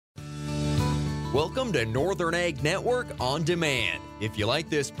Welcome to Northern Ag Network On Demand. If you like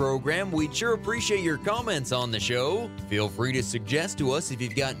this program, we'd sure appreciate your comments on the show. Feel free to suggest to us if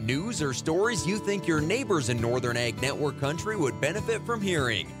you've got news or stories you think your neighbors in Northern Ag Network country would benefit from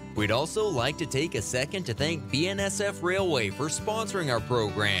hearing. We'd also like to take a second to thank BNSF Railway for sponsoring our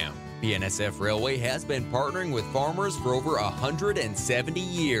program. BNSF Railway has been partnering with farmers for over 170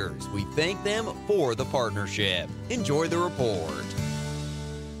 years. We thank them for the partnership. Enjoy the report.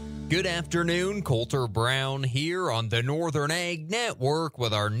 Good afternoon, Colter Brown here on the Northern Ag Network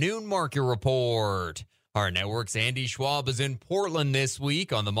with our noon market report. Our network's Andy Schwab is in Portland this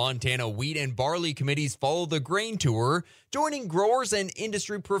week on the Montana Wheat and Barley Committee's Follow the Grain Tour, joining growers and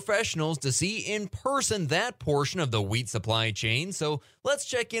industry professionals to see in person that portion of the wheat supply chain. So let's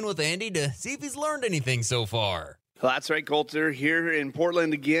check in with Andy to see if he's learned anything so far. Well, that's right, Coulter, here in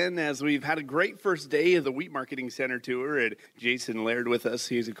Portland again, as we've had a great first day of the Wheat Marketing Center tour. And Jason Laird with us.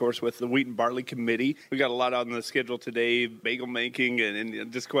 He's, of course, with the Wheat and Barley Committee. We got a lot on the schedule today, bagel making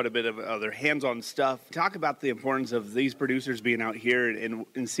and just quite a bit of other hands-on stuff. Talk about the importance of these producers being out here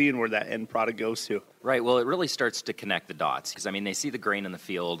and seeing where that end product goes to. Right. Well, it really starts to connect the dots because, they see the grain in the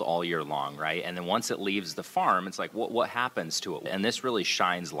field all year long, right? And then once it leaves the farm, it's like, what happens to it? And this really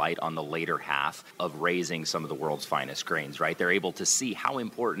shines light on the later half of raising some of the world's finest grains, right? They're able to see how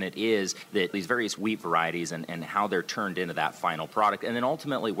important it is that these various wheat varieties and how they're turned into that final product, and then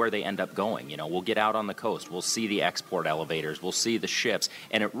ultimately where they end up going. We'll get out on the coast, we'll see the export elevators, we'll see the ships,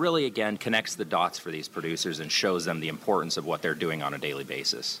 and it really, again, connects the dots for these producers and shows them the importance of what they're doing on a daily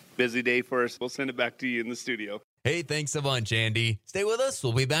basis. Busy day for us. We'll send it back to you in the studio. Hey, thanks a bunch, Andy. Stay with us.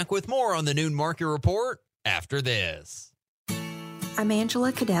 We'll be back with more on the Noon Market Report after this. I'm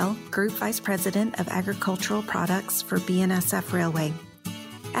Angela Cadell, Group Vice President of Agricultural Products for BNSF Railway.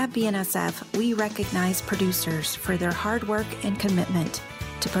 At BNSF, we recognize producers for their hard work and commitment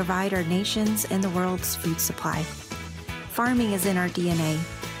to provide our nation's and the world's food supply. Farming is in our DNA,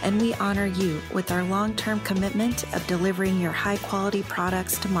 and we honor you with our long-term commitment of delivering your high-quality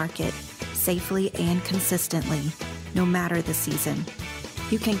products to market safely and consistently, no matter the season.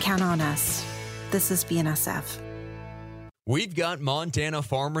 You can count on us. This is BNSF. We've got Montana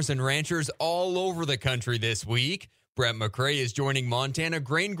farmers and ranchers all over the country this week. Brett McCrae is joining Montana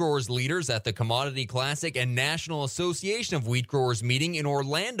grain growers leaders at the Commodity Classic and National Association of Wheat Growers meeting in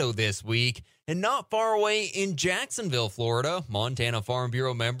Orlando this week. And not far away in Jacksonville, Florida, Montana Farm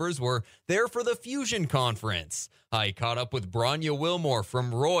Bureau members were there for the Fusion Conference. I caught up with Bronya Wilmore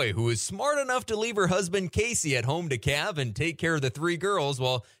from Roy, who is smart enough to leave her husband Casey at home to calve and take care of the three girls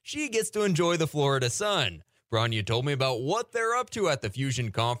while she gets to enjoy the Florida sun. Bronya told me about what they're up to at the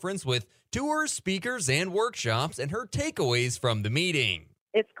Fusion Conference with tours, speakers, and workshops, and her takeaways from the meeting.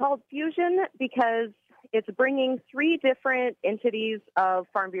 It's called Fusion because it's bringing three different entities of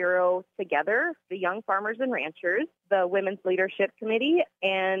Farm Bureau together: the Young Farmers and Ranchers, the Women's Leadership Committee,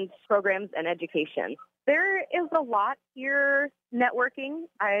 and Programs and Education. There is a lot here networking.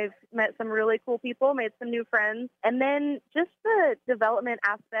 I've met some really cool people, made some new friends, and then just the development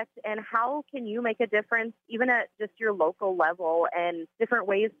aspect and how can you make a difference even at just your local level and different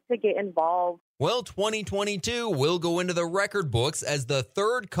ways to get involved. Well, 2022 will go into the record books as the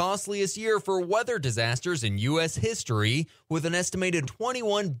third costliest year for weather disasters in U.S. history, with an estimated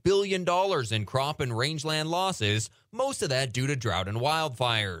 $21 billion in crop and rangeland losses, most of that due to drought and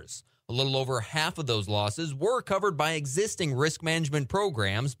wildfires. A little over half of those losses were covered by existing risk management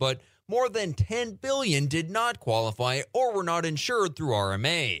programs, but more than $10 billion did not qualify or were not insured through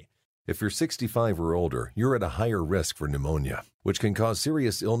RMA. If you're 65 or older, you're at a higher risk for pneumonia, which can cause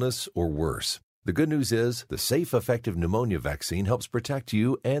serious illness or worse. The good news is the safe, effective pneumonia vaccine helps protect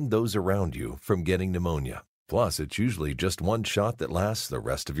you and those around you from getting pneumonia. Plus, it's usually just one shot that lasts the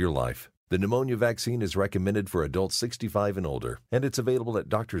rest of your life. The pneumonia vaccine is recommended for adults 65 and older, and it's available at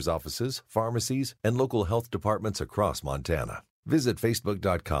doctors' offices, pharmacies, and local health departments across Montana. Visit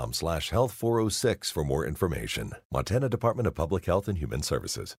facebook.com/health406 for more information. Montana Department of Public Health and Human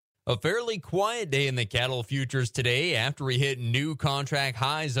Services. A fairly quiet day in the cattle futures today after we hit new contract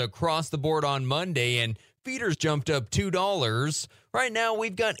highs across the board on Monday and feeders jumped up $2. Right now,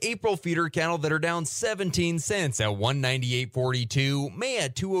 we've got April feeder cattle that are down 17 cents at $198.42, May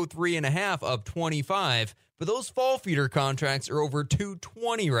at $203.5, up 25, but those fall feeder contracts are over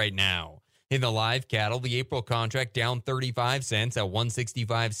 $220 right now. In the live cattle, the April contract down 35 cents at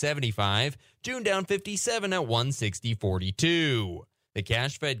 $165.75, June down 57 at $160.42. The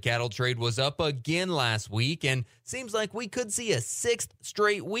cash-fed cattle trade was up again last week and seems like we could see a sixth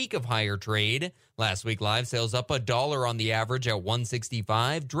straight week of higher trade. Last week, live sales up $1 on the average at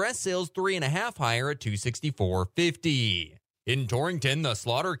 $165. Dress sales 3.5 higher at $264.50. In Torrington, the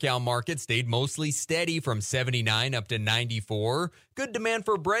slaughter cow market stayed mostly steady from 79 up to 94. Good demand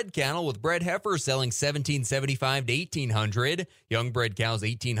for bred cattle, with bred heifers selling 1775 to 1800, young bred cows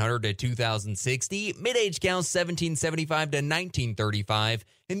 1800 to 2060, mid-age cows 1775 to 1935,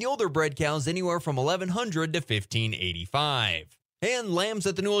 and the older bred cows anywhere from 1100 to 1585. And lambs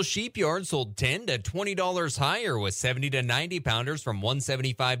at the Newell Sheep Yard sold $10 to $20 higher, with 70 to 90 pounders from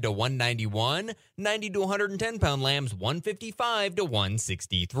 $175 to $191, 90 to 110 pound lambs $155 to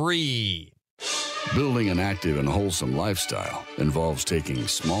 $163. Building an active and wholesome lifestyle involves taking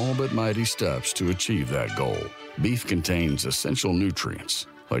small but mighty steps to achieve that goal. Beef contains essential nutrients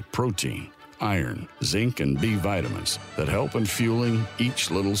like protein, iron, zinc, and B vitamins that help in fueling each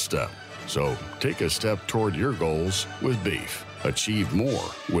little step. So take a step toward your goals with beef. Achieve more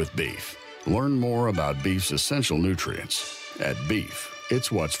with beef. Learn more about beef's essential nutrients at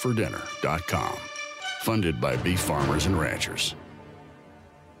beefitswhatsfordinner.com. Funded by beef farmers and ranchers.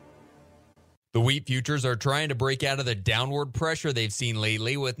 The wheat futures are trying to break out of the downward pressure they've seen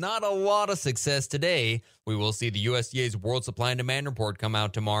lately, with not a lot of success today. We will see the USDA's World Supply and Demand Report come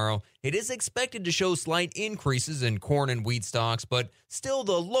out tomorrow. It is expected to show slight increases in corn and wheat stocks, but still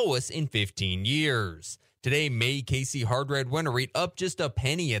the lowest in 15 years. Today, May KC hard red winter wheat up just a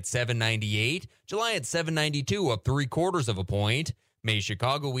penny at $7.98. July at $7.92, up 3/4 of a point. May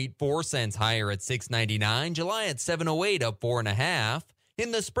Chicago wheat 4 cents higher at $6.99. July at $7.08, up 4.5.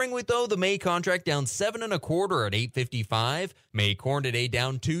 In the spring wheat, though, the May contract down 7 1/4 at $8.55. May corn today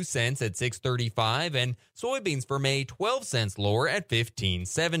down 2 cents at $6.35, and soybeans for May 12 cents lower at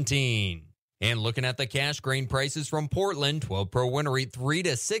 $15.17. And looking at the cash grain prices from Portland, 12 Pro winter wheat 3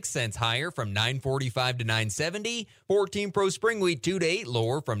 to 6 cents higher from $9.45 to $9.70. 14 Pro spring wheat 2 to 8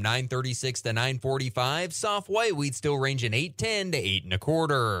 lower from $9.36 to $9.45. Soft white wheat still ranging $8.10 to $8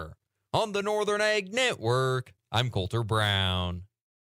 1/4. On the Northern Ag Network, I'm Colter Brown.